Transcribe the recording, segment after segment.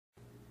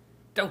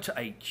delta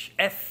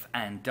Hf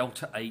and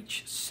delta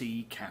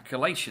Hc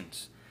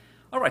calculations.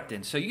 Alright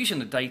then, so using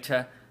the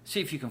data,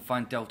 see if you can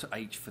find delta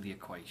H for the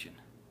equation.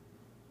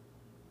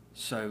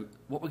 So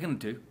what we're going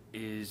to do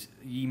is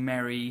you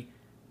marry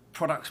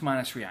products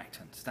minus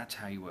reactants. That's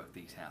how you work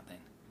these out then.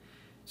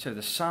 So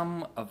the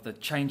sum of the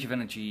change of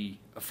energy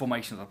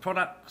formation of the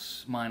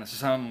products minus the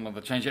sum of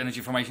the change of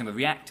energy formation of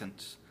the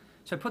reactants.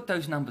 So put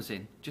those numbers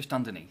in just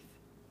underneath.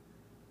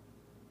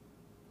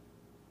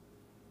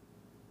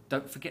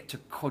 Don't forget to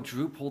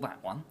quadruple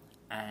that one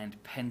and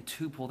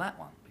pentuple that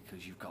one,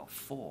 because you've got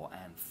 4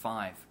 and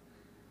 5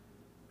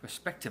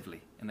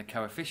 respectively in the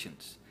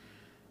coefficients.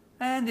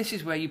 And this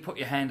is where you put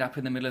your hand up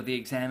in the middle of the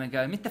exam and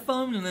go, Mr.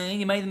 Formula,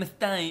 you made a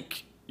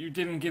mistake. You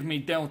didn't give me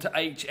delta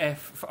Hf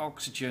for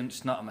oxygen.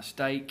 It's not a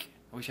mistake.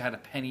 I wish I had a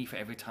penny for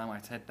every time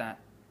I said that.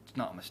 It's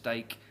not a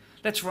mistake.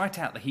 Let's write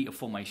out the heat of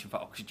formation for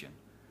oxygen.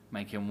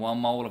 Making 1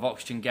 mole of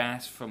oxygen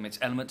gas from its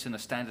elements in the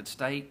standard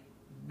state,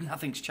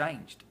 nothing's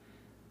changed.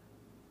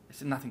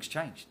 Nothing's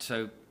changed,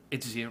 so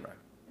it's 0.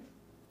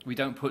 We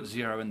don't put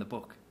 0 in the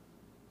book.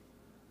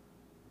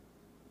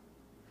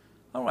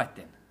 Alright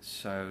then,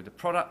 so the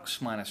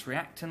products minus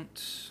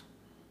reactants.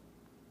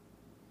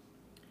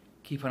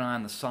 Keep an eye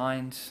on the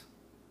signs,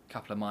 a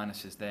couple of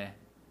minuses there.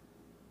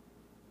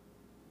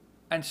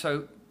 And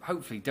so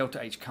hopefully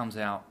delta H comes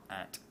out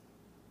at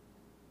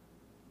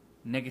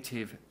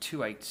negative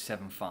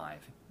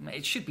 2875.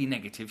 It should be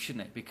negative,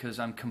 shouldn't it? Because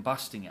I'm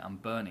combusting it, I'm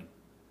burning.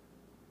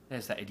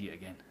 There's that idiot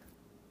again.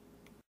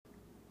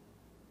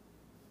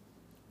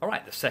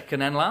 Alright, the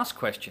second and last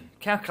question.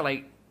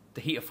 Calculate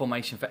the heat of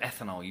formation for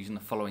ethanol using the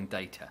following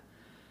data.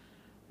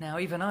 Now,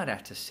 even I'd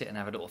have to sit and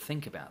have a little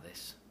think about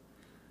this.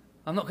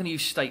 I'm not going to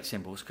use state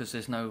symbols because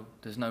there's no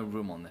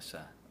room on this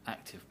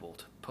active board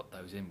to put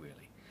those in,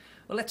 really.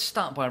 Well, let's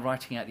start by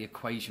writing out the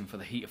equation for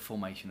the heat of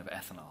formation of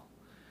ethanol.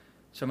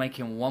 So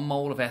making 1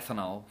 mole of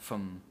ethanol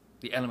from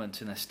the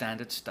elements in a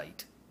standard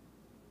state.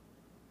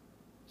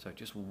 So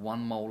just 1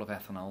 mole of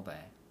ethanol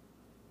there.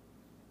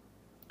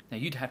 Now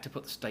you'd have to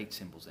put the state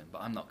symbols in,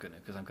 but I'm not going to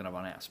because I'm going to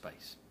run out of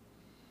space.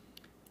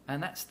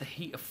 And that's the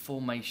heat of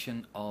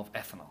formation of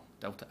ethanol,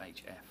 delta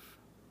Hf.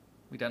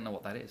 We don't know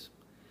what that is.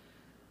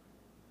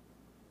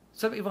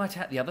 So let me write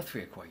out the other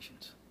 3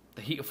 equations.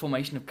 The heat of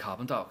formation of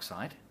carbon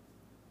dioxide,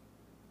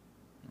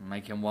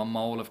 making 1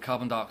 mole of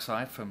carbon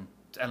dioxide from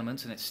its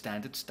elements in its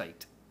standard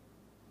state.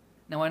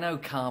 Now I know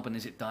carbon,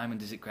 is it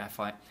diamond, is it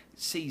graphite?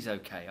 C's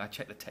okay, I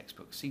checked the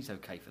textbook, C's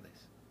okay for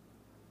this.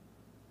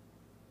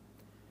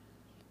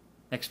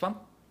 Next one,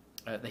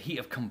 the heat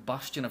of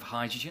combustion of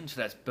hydrogen, so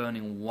that's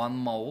burning 1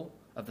 mole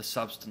of the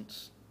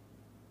substance.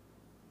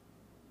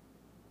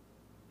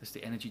 That's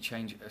the energy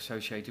change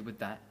associated with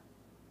that.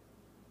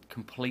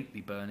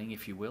 Completely burning,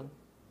 if you will,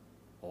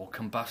 or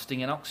combusting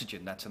in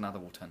oxygen, that's another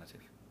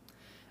alternative.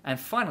 And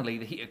finally,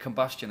 the heat of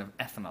combustion of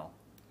ethanol,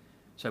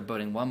 so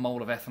burning 1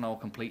 mole of ethanol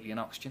completely in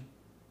oxygen.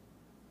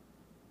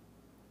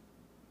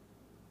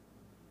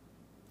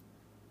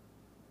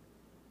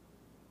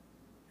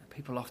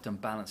 People often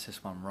balance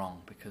this one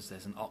wrong because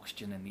there's an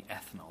oxygen in the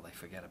ethanol they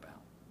forget about.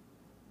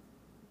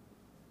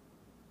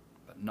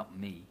 But not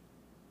me.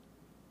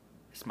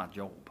 It's my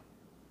job.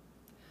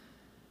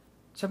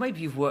 So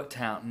maybe you've worked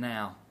out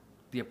now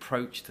the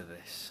approach to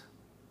this.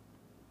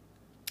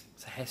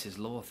 It's a Hess's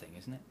law thing,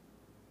 isn't it?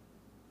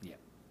 Yeah.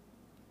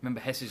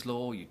 Remember Hess's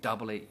law? You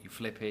double it, you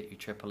flip it, you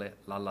triple it,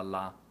 la la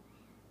la.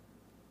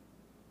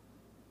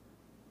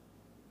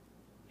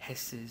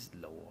 Hess's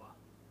law.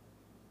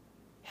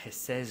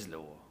 Hess's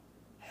law.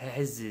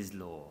 Hess's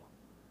law.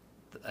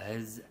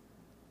 I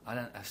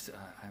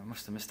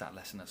must have missed that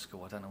lesson at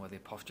school. I don't know where the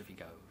apostrophe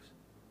goes.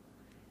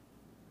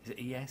 Is it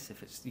ES?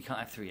 If it's, you can't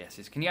have 3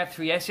 S's. Can you have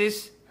 3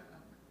 S's?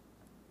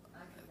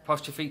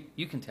 Apostrophe?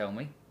 You can tell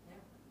me. Yeah.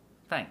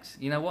 Thanks.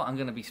 You know what? I'm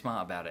going to be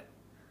smart about it.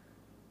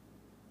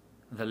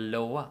 The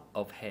law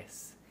of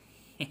Hess.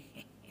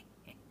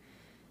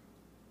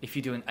 If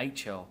you do an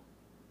HL,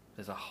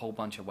 there's a whole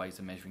bunch of ways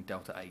of measuring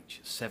delta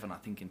H. 7, I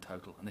think, in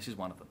total, and this is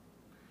one of them.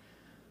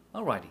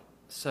 Alrighty.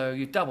 So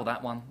you double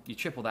that one, you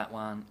triple that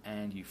one,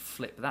 and you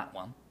flip that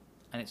one,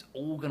 and it's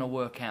all going to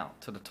work out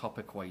to the top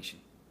equation.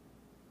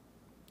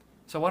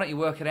 So why don't you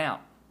work it out?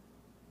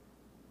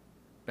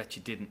 Bet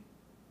you didn't.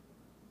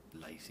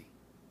 Lazy.